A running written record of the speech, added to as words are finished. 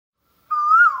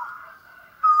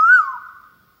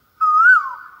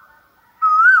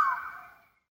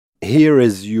Here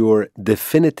is your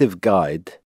definitive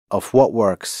guide of what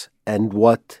works and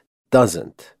what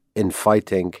doesn't in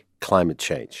fighting climate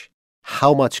change.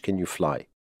 How much can you fly?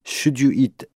 Should you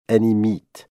eat any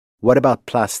meat? What about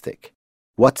plastic?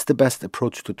 What's the best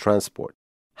approach to transport?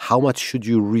 How much should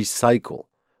you recycle?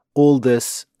 All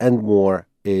this and more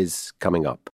is coming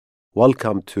up.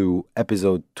 Welcome to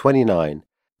episode 29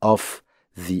 of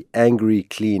The Angry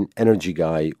Clean Energy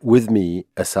Guy with me,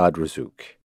 Asad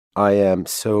Razzouk. I am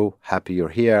so happy you're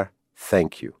here.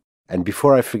 Thank you. And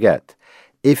before I forget,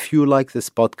 if you like this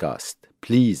podcast,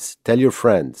 please tell your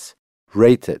friends,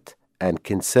 rate it, and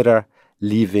consider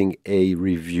leaving a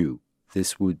review.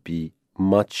 This would be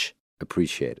much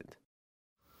appreciated.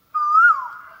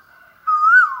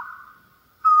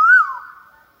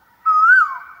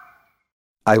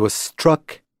 I was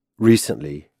struck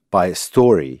recently by a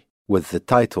story with the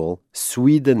title,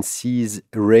 Sweden Sees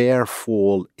Rare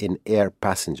Fall in Air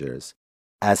Passengers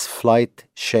as Flight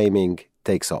Shaming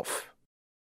Takes Off.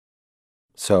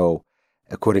 So,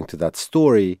 according to that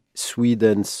story,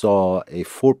 Sweden saw a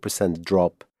 4%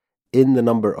 drop in the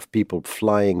number of people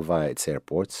flying via its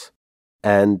airports,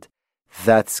 and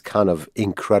that's kind of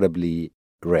incredibly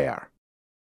rare.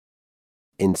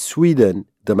 In Sweden,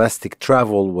 domestic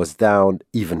travel was down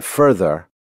even further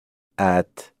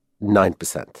at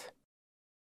 9%.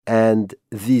 And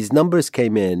these numbers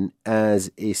came in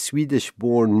as a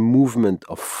Swedish-born movement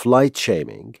of flight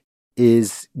shaming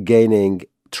is gaining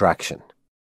traction.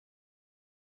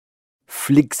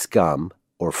 Flygskam,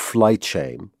 or flight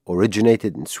shame,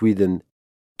 originated in Sweden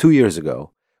 2 years ago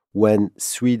when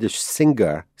Swedish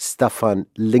singer Staffan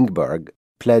Lindberg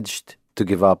pledged to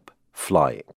give up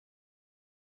flying.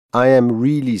 I am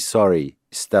really sorry,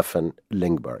 Staffan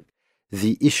Lindberg.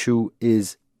 The issue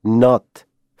is not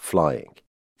flying.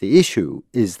 The issue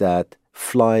is that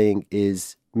flying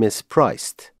is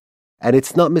mispriced. And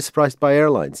it's not mispriced by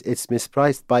airlines. It's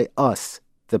mispriced by us,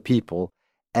 the people,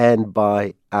 and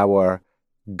by our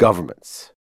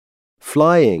governments.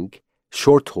 Flying,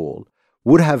 short haul,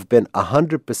 would have been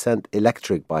 100%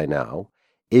 electric by now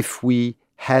if we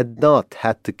had not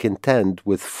had to contend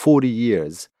with 40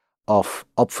 years of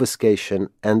obfuscation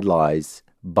and lies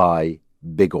by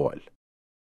big oil.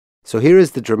 So here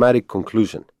is the dramatic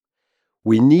conclusion.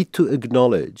 We need to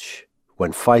acknowledge,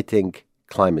 when fighting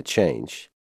climate change,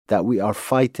 that we are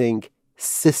fighting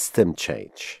system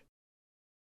change.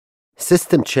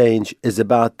 System change is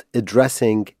about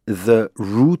addressing the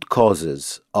root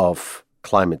causes of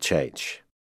climate change.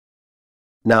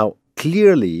 Now,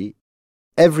 clearly,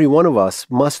 every one of us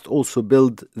must also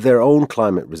build their own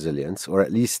climate resilience, or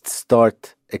at least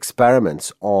start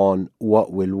experiments on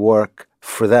what will work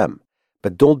for them.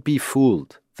 But don't be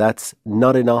fooled. That's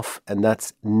not enough, and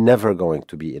that's never going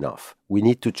to be enough. We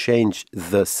need to change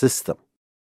the system.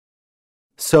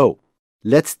 So,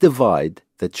 let's divide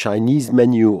the Chinese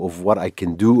menu of what I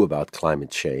can do about climate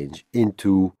change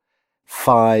into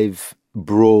 5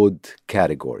 broad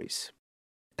categories.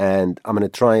 And I'm going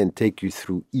to try and take you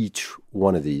through each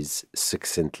one of these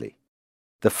succinctly.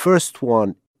 The first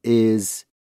one is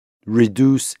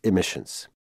reduce emissions.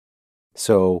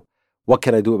 So, what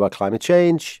can I do about climate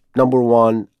change? Number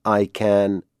one, I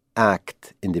can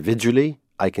act individually,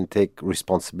 I can take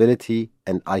responsibility,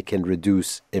 and I can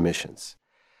reduce emissions.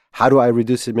 How do I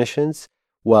reduce emissions?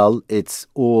 Well, it's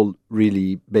all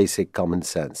really basic common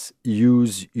sense.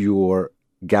 Use your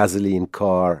gasoline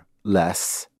car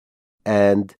less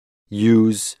and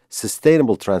use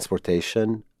sustainable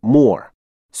transportation more.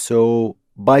 So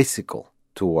bicycle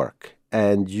to work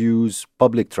and use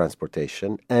public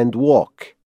transportation and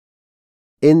walk.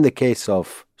 In the case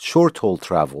of short-haul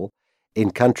travel, in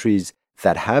countries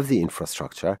that have the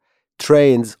infrastructure,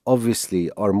 trains obviously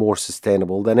are more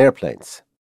sustainable than airplanes.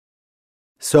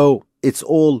 So it's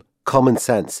all common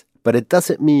sense, but it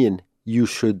doesn't mean you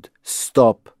should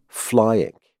stop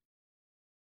flying.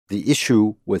 The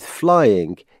issue with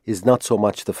flying is not so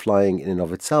much the flying in and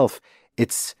of itself,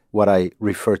 it's what I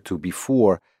referred to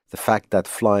before, the fact that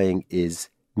flying is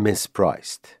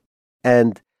mispriced.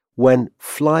 And when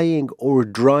flying or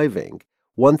driving,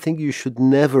 one thing you should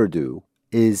never do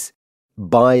is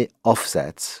buy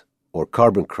offsets or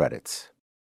carbon credits.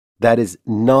 That is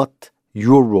not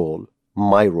your role,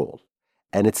 my role.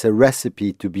 And it's a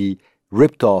recipe to be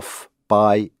ripped off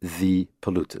by the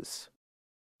polluters.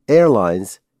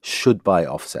 Airlines should buy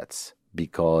offsets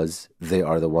because they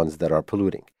are the ones that are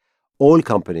polluting. Oil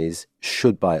companies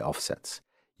should buy offsets.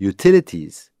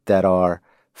 Utilities that are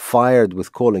fired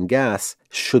with coal and gas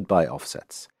should buy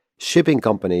offsets. Shipping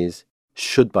companies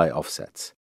should buy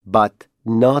offsets, but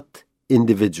not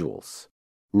individuals.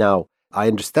 Now, I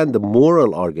understand the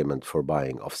moral argument for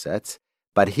buying offsets,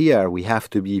 But here we have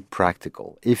to be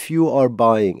practical. If you are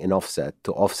buying an offset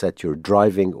to offset your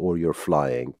driving or your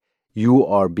flying, you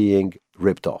are being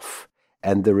ripped off.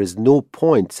 And there is no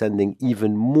point sending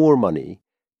even more money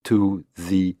to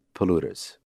the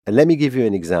polluters. And let me give you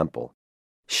an example.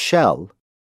 Shell,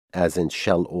 as in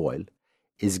Shell Oil,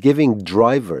 is giving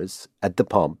drivers at the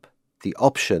pump the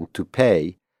option to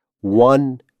pay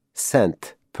 1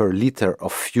 cent per liter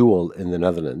of fuel in the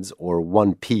Netherlands, or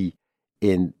 1p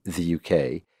in the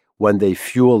UK, when they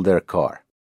fuel their car.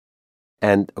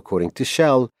 And according to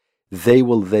Shell, they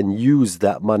will then use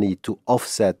that money to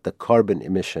offset the carbon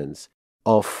emissions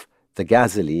of the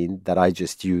gasoline that I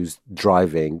just used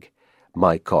driving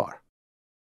my car.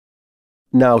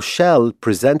 Now, Shell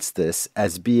presents this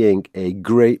as being a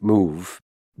great move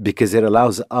because it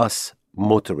allows us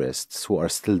motorists who are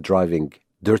still driving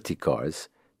dirty cars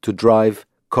to drive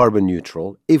carbon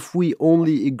neutral if we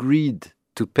only agreed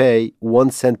to pay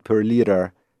 1 cent per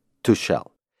liter to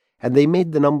Shell. And they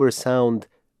made the number sound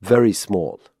very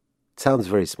small. It sounds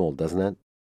very small, doesn't it?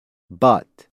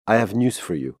 But I have news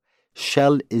for you.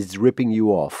 Shell is ripping you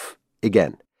off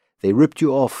again. They ripped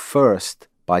you off first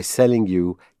by selling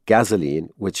you gasoline,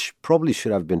 which probably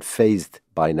should have been phased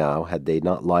by now had they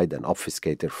not lied and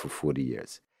obfuscated for 40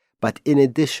 years. But in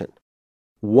addition,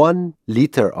 1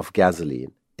 liter of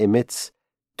gasoline emits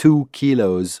 2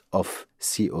 kilos of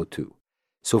CO2.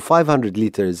 So 500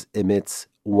 liters emits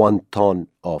 1 ton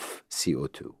of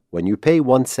CO2. When you pay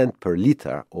 1 cent per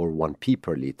liter or 1p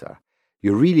per liter,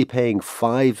 you're really paying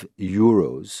 5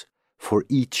 euros for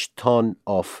each ton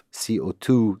of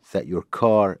CO2 that your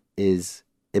car is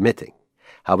emitting.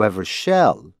 However,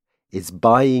 Shell is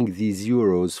buying these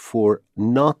euros for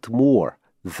not more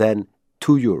than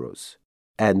 2 euros.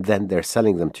 And then they're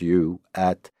selling them to you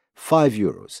at 5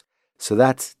 euros. So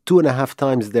that's 2.5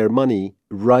 times their money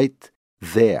right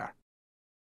there.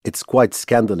 It's quite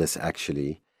scandalous,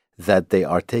 actually, that they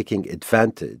are taking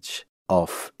advantage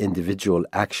of individual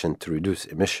action to reduce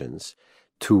emissions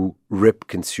to rip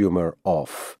consumer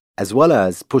off, as well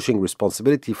as pushing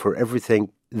responsibility for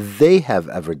everything they have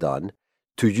ever done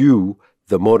to you,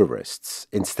 the motorists,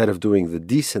 instead of doing the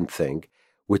decent thing,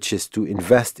 which is to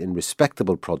invest in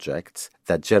respectable projects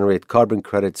that generate carbon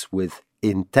credits with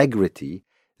integrity,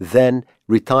 then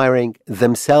retiring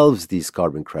themselves these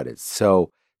carbon credits. So,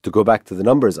 to go back to the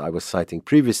numbers I was citing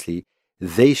previously,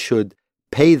 they should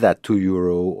pay that 2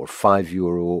 euro or 5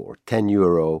 euro or 10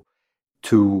 euro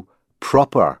to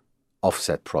proper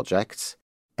offset projects,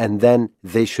 and then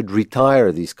they should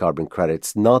retire these carbon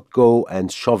credits, not go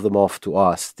and shove them off to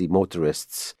us, the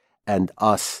motorists, and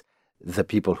us, the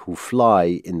people who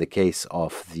fly in the case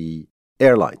of the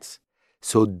airlines.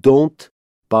 So don't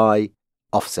buy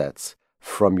offsets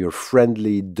from your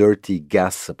friendly, dirty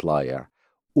gas supplier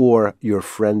or your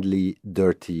friendly,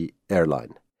 dirty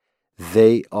airline.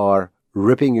 They are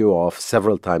ripping you off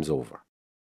several times over.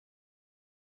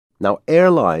 Now,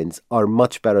 airlines are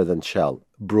much better than Shell,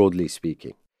 broadly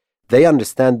speaking. They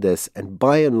understand this, and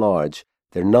by and large,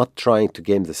 they're not trying to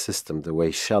game the system the way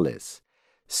Shell is.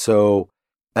 So,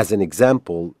 as an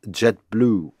example,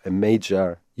 JetBlue, a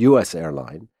major US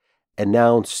airline,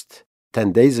 announced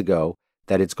 10 days ago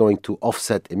that it's going to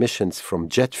offset emissions from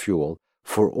jet fuel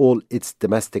for all its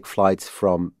domestic flights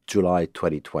from July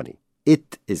 2020.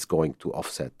 It is going to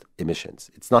offset emissions.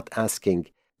 It's not asking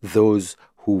those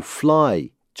who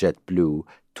fly JetBlue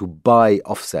to buy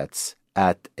offsets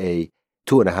at a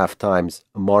 2.5 times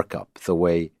markup, the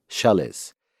way Shell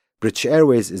is. British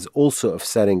Airways is also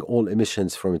offsetting all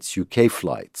emissions from its UK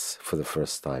flights for the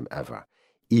first time ever.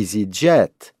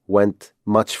 EasyJet went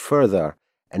much further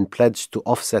and pledged to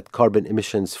offset carbon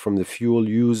emissions from the fuel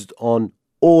used on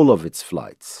all of its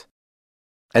flights.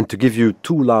 And to give you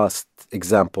 2 last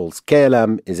examples,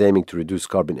 KLM is aiming to reduce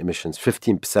carbon emissions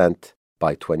 15%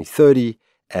 by 2030,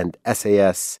 and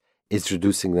SAS is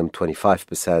reducing them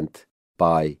 25%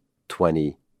 by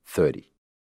 2030.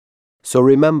 So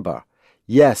remember,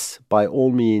 yes, by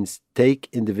all means, take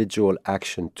individual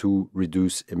action to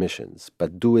reduce emissions,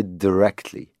 but do it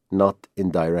directly, not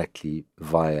indirectly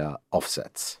via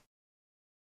offsets.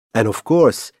 And of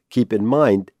course, keep in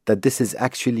mind that this is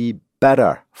actually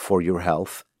better for your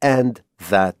health and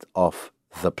that of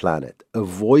the planet.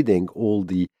 Avoiding all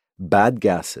the bad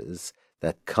gases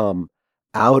that come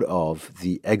out of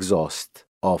the exhaust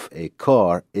of a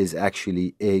car is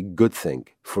actually a good thing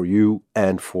for you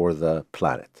and for the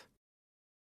planet.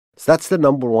 So that's the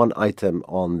number 1 item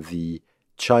on the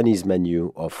Chinese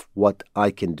menu of what I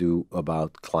can do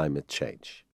about climate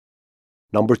change.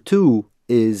 Number 2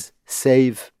 is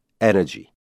save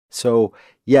energy. So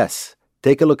yes,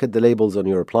 take a look at the labels on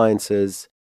your appliances.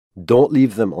 Don't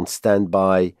leave them on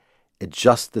standby.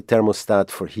 adjust the thermostat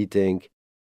for heating,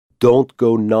 don't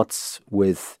go nuts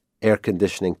with air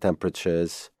conditioning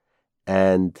temperatures,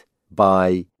 and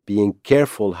by being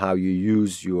careful how you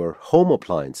use your home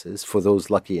appliances, for those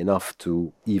lucky enough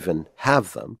to even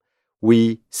have them,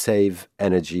 we save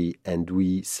energy and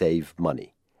we save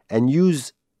money. And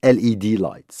use LED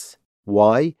lights.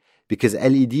 Why? Because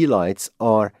LED lights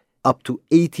are up to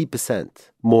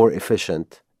 80% more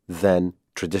efficient than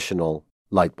traditional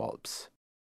light bulbs.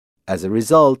 As a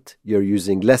result, you're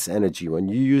using less energy when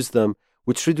you use them,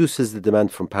 which reduces the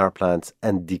demand from power plants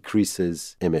and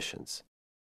decreases emissions.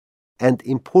 And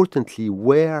importantly,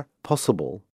 where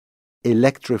possible,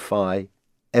 electrify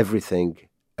everything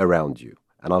around you.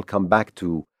 And I'll come back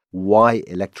to why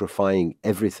electrifying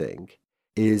everything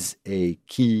is a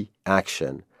key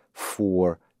action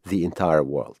for the entire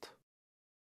world.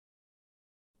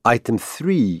 Item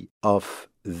 3 of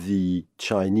the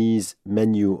Chinese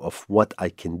menu of what I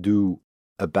can do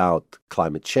about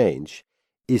climate change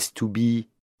is to be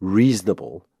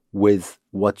reasonable with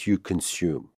what you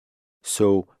consume.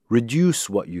 So reduce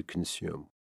what you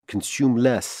consume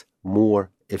less, more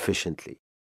efficiently.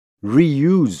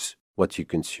 Reuse what you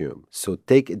consume. So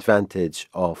take advantage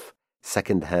of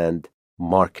second-hand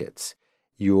markets.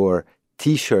 Your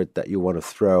t-shirt that you want to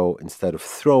throw, instead of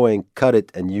throwing, cut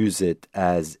it and use it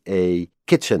as a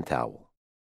kitchen towel.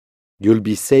 You'll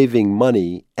be saving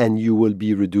money and you will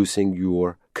be reducing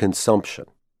your consumption.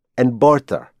 And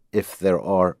barter if there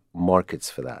are markets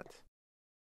for that.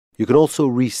 You can also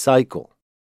recycle,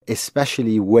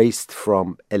 especially waste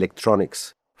from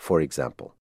electronics, for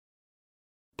example.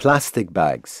 Plastic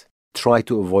bags, try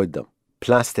to avoid them.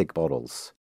 Plastic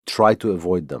bottles, try to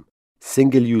avoid them.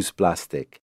 Single-use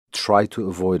plastic, try to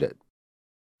avoid it.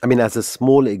 As a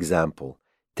small example,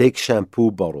 take shampoo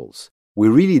bottles. We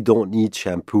really don't need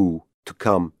shampoo to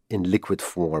come in liquid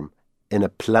form in a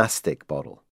plastic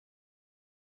bottle.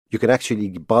 You can actually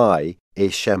buy a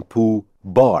shampoo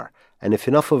bar, and if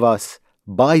enough of us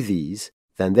buy these,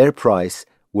 then their price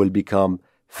will become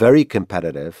very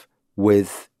competitive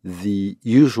with the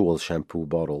usual shampoo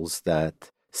bottles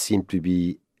that seem to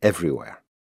be everywhere.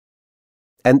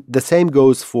 And the same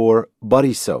goes for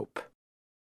body soap.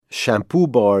 Shampoo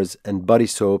bars and body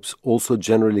soaps also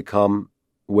generally come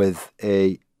with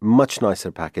a much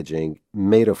nicer packaging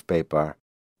made of paper,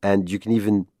 and you can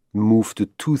even move to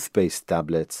toothpaste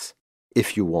tablets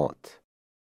if you want.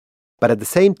 But at the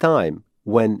same time,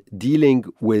 when dealing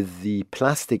with the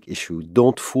plastic issue,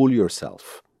 don't fool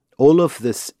yourself. All of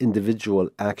this individual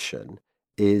action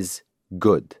is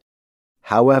good.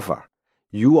 However,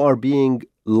 you are being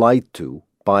lied to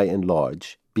by and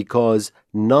large because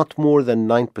not more than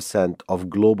 9% of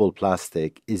global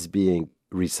plastic is being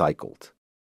recycled.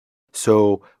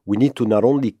 So we need to not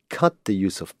only cut the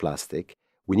use of plastic,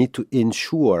 we need to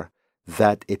ensure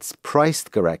that it's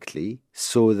priced correctly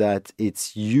so that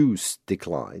its use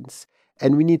declines.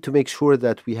 And we need to make sure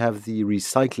that we have the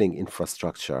recycling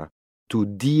infrastructure to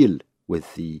deal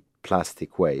with the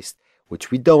plastic waste, which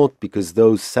we don't because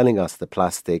those selling us the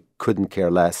plastic couldn't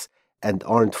care less and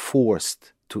aren't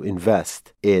forced to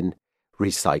invest in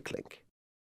recycling.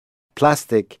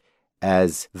 Plastic,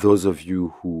 as those of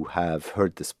you who have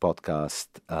heard this podcast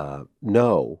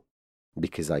know,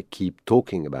 because I keep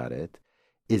talking about it,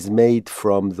 is made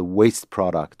from the waste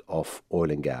product of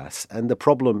oil and gas. And the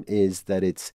problem is that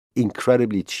it's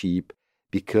incredibly cheap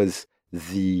because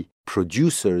the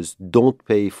producers don't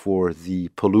pay for the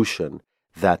pollution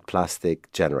that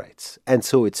plastic generates. And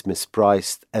so it's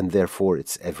mispriced and therefore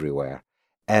it's everywhere.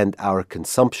 And our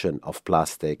consumption of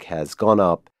plastic has gone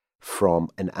up from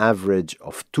an average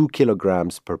of 2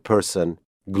 kilograms per person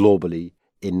globally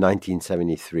in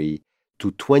 1973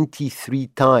 to 23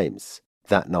 times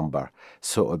that number,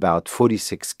 so about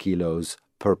 46 kilos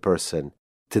per person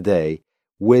today,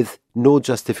 with no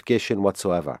justification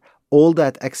whatsoever. All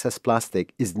that excess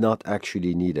plastic is not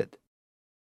actually needed.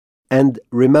 And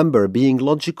remember, being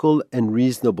logical and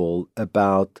reasonable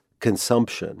about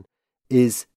consumption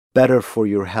is better for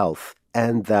your health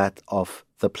and that of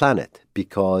the planet,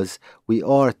 because we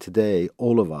are today,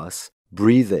 all of us,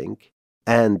 breathing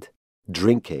and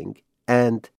drinking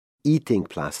and eating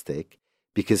plastic,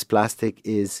 because plastic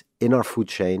is in our food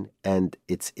chain and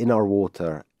it's in our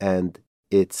water and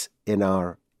it's in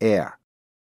our air.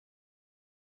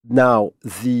 Now,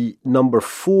 the number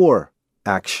 4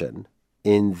 action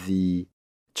in the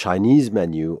Chinese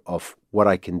menu of what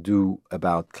I can do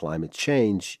about climate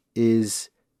change is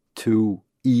to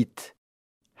eat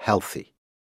healthy.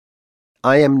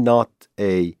 I am not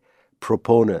a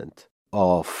proponent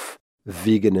of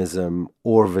veganism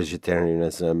or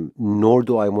vegetarianism, nor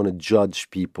do I want to judge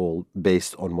people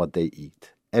based on what they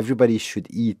eat. everybody should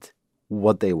eat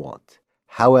what they want.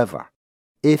 However,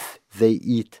 if they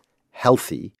eat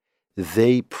healthy,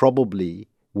 they probably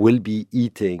will be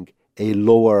eating a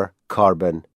lower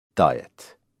carbon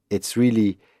diet. It's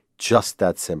really just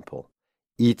that simple.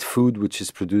 Eat food which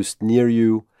is produced near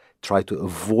you. Try to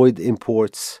avoid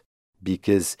imports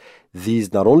because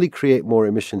these not only create more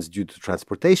emissions due to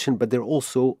transportation, but they're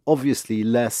also obviously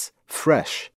less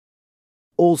fresh.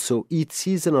 Also, eat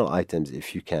seasonal items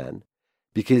if you can,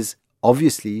 because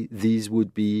obviously these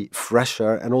would be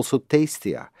fresher and also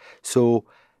tastier. So,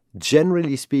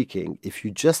 generally speaking, if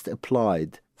you just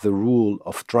applied the rule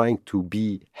of trying to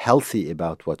be healthy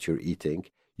about what you're eating,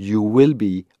 you will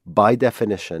be, by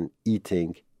definition,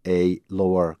 eating a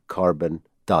lower carbon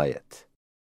diet.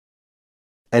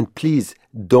 And please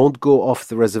don't go off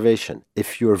the reservation.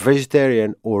 If you're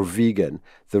vegetarian or vegan,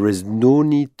 there is no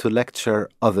need to lecture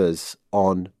others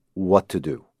on what to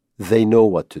do. They know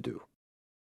what to do.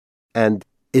 And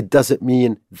it doesn't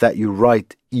mean that you're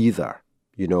right either.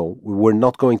 You know, we're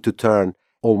not going to turn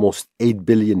almost 8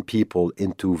 billion people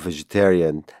into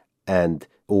vegetarian and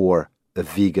or a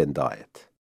vegan diet.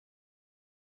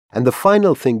 And the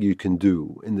final thing you can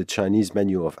do in the Chinese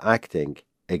menu of acting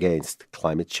against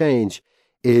climate change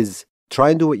is try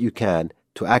and do what you can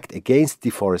to act against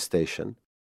deforestation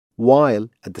while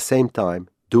at the same time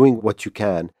doing what you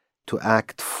can to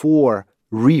act for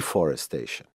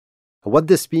reforestation. And what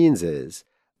this means is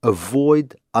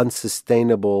avoid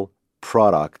unsustainable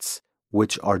products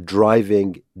which are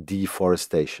driving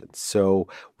deforestation. So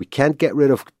we can't get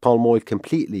rid of palm oil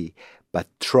completely, but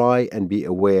try and be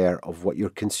aware of what you're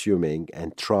consuming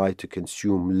and try to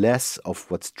consume less of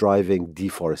what's driving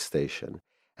deforestation.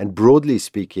 And broadly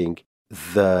speaking,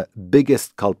 the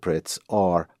biggest culprits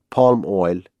are palm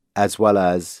oil as well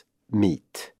as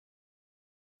meat.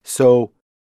 So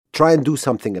try and do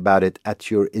something about it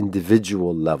at your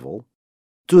individual level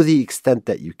to the extent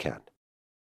that you can.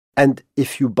 And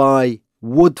if you buy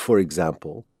wood, for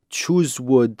example, choose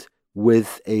wood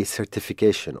with a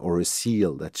certification or a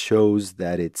seal that shows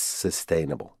that it's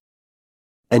sustainable.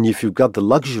 And if you've got the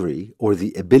luxury or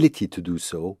the ability to do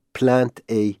so, plant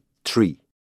a tree.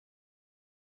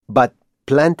 But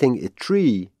planting a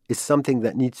tree is something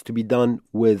that needs to be done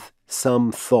with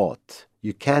some thought.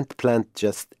 You can't plant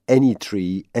just any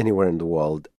tree anywhere in the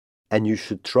world, and you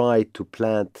should try to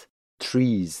plant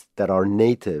trees that are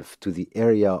native to the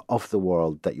area of the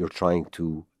world that you're trying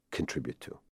to contribute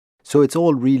to. So it's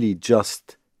all really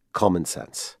just common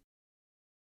sense.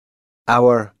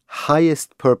 Our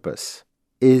highest purpose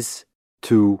is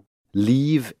to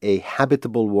leave a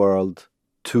habitable world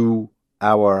to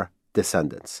our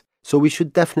descendants. So we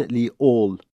should definitely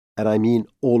all, and I mean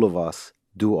all of us,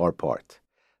 do our part.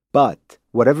 But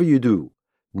whatever you do,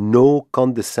 no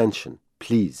condescension,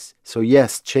 please. So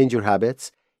yes, change your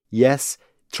habits. Yes,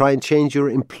 try and change your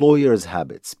employer's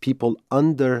habits. People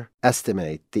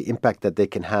underestimate the impact that they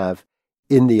can have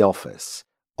in the office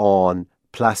on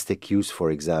plastic use,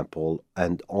 for example,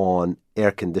 and on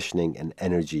air conditioning and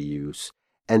energy use,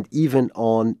 and even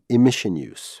on emission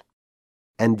use.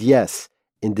 And yes,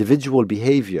 individual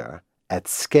behavior at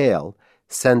scale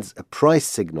sends a price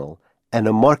signal and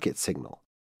a market signal.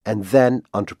 And then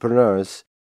entrepreneurs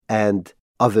and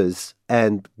others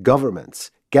and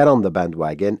governments get on the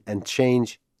bandwagon and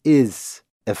change is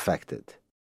effected.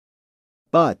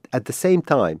 But at the same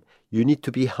time, you need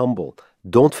to be humble.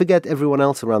 Don't forget everyone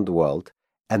else around the world,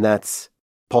 and that's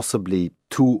possibly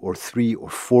 2 or 3 or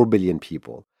 4 billion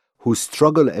people who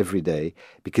struggle every day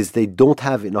because they don't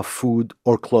have enough food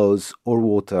or clothes or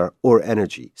water or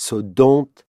energy. So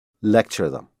don't lecture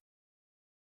them.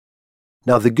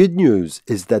 Now, the good news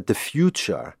is that the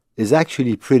future is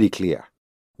actually pretty clear.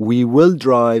 We will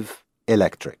drive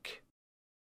electric.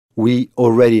 We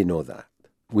already know that.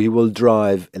 We will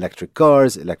drive electric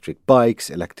cars, electric bikes,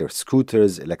 electric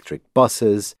scooters, electric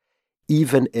buses,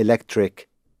 even electric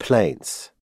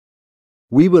planes.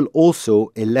 We will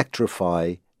also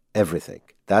electrify everything.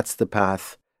 That's the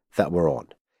path that we're on.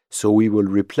 So we will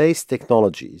replace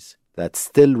technologies that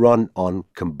still run on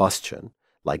combustion,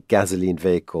 like gasoline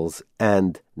vehicles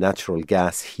and natural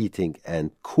gas heating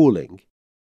and cooling,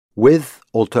 with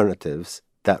alternatives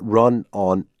that run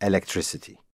on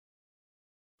electricity.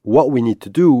 What we need to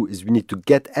do is we need to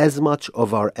get as much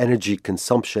of our energy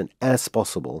consumption as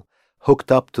possible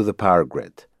hooked up to the power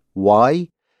grid. Why?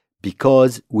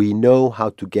 Because we know how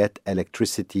to get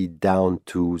electricity down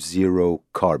to zero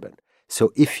carbon.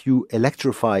 So if you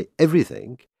electrify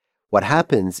everything, what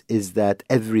happens is that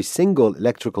every single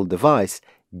electrical device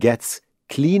gets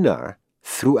cleaner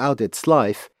throughout its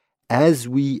life as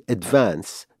we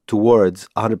advance towards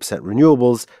 100%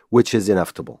 renewables, which is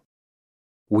inevitable.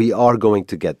 We are going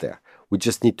to get there. We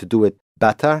just need to do it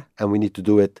better, and we need to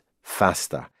do it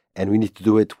faster, and we need to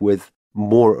do it with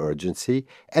more urgency,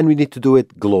 and we need to do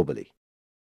it globally.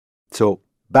 So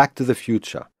back to the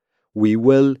future. We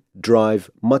will drive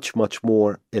much, much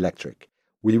more electric.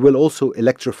 We will also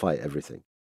electrify everything.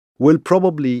 We'll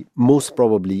most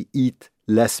probably eat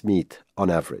less meat on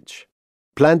average.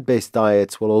 Plant-based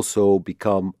diets will also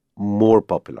become more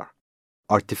popular.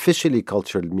 Artificially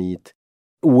cultured meat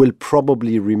will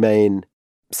probably remain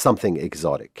something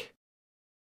exotic.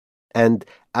 And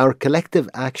our collective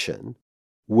action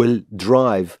will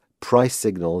drive price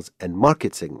signals and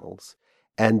market signals.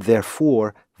 And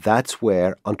therefore, that's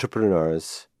where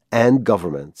entrepreneurs and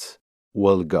governments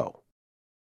will go.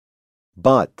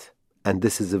 But, and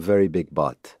this is a very big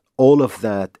but, all of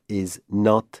that is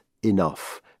not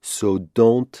enough. So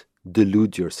don't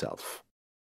delude yourself.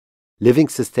 Living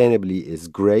sustainably is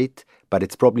great, but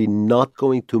it's probably not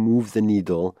going to move the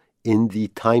needle in the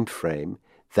time frame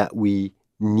that we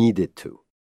need it to.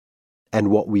 And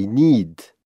what we need,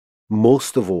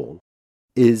 most of all,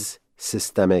 is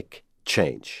systemic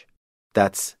change.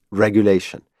 That's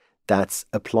regulation. That's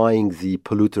applying the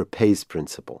polluter pays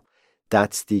principle.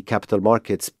 That's the capital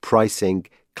markets pricing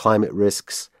climate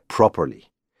risks properly.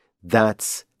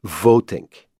 That's voting.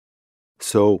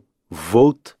 So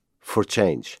vote for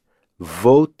change.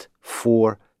 Vote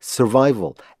for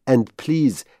survival. And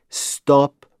please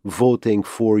stop voting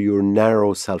for your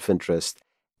narrow self-interest,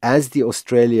 as the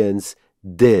Australians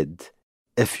did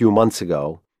a few months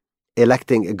ago,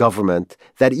 electing a government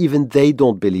that even they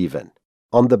don't believe in,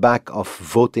 on the back of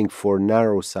voting for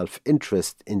narrow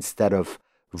self-interest instead of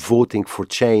voting for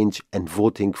change and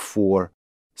voting for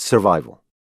survival.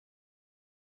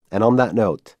 And on that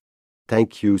note,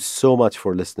 thank you so much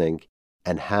for listening,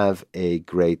 and have a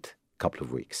great couple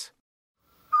of weeks.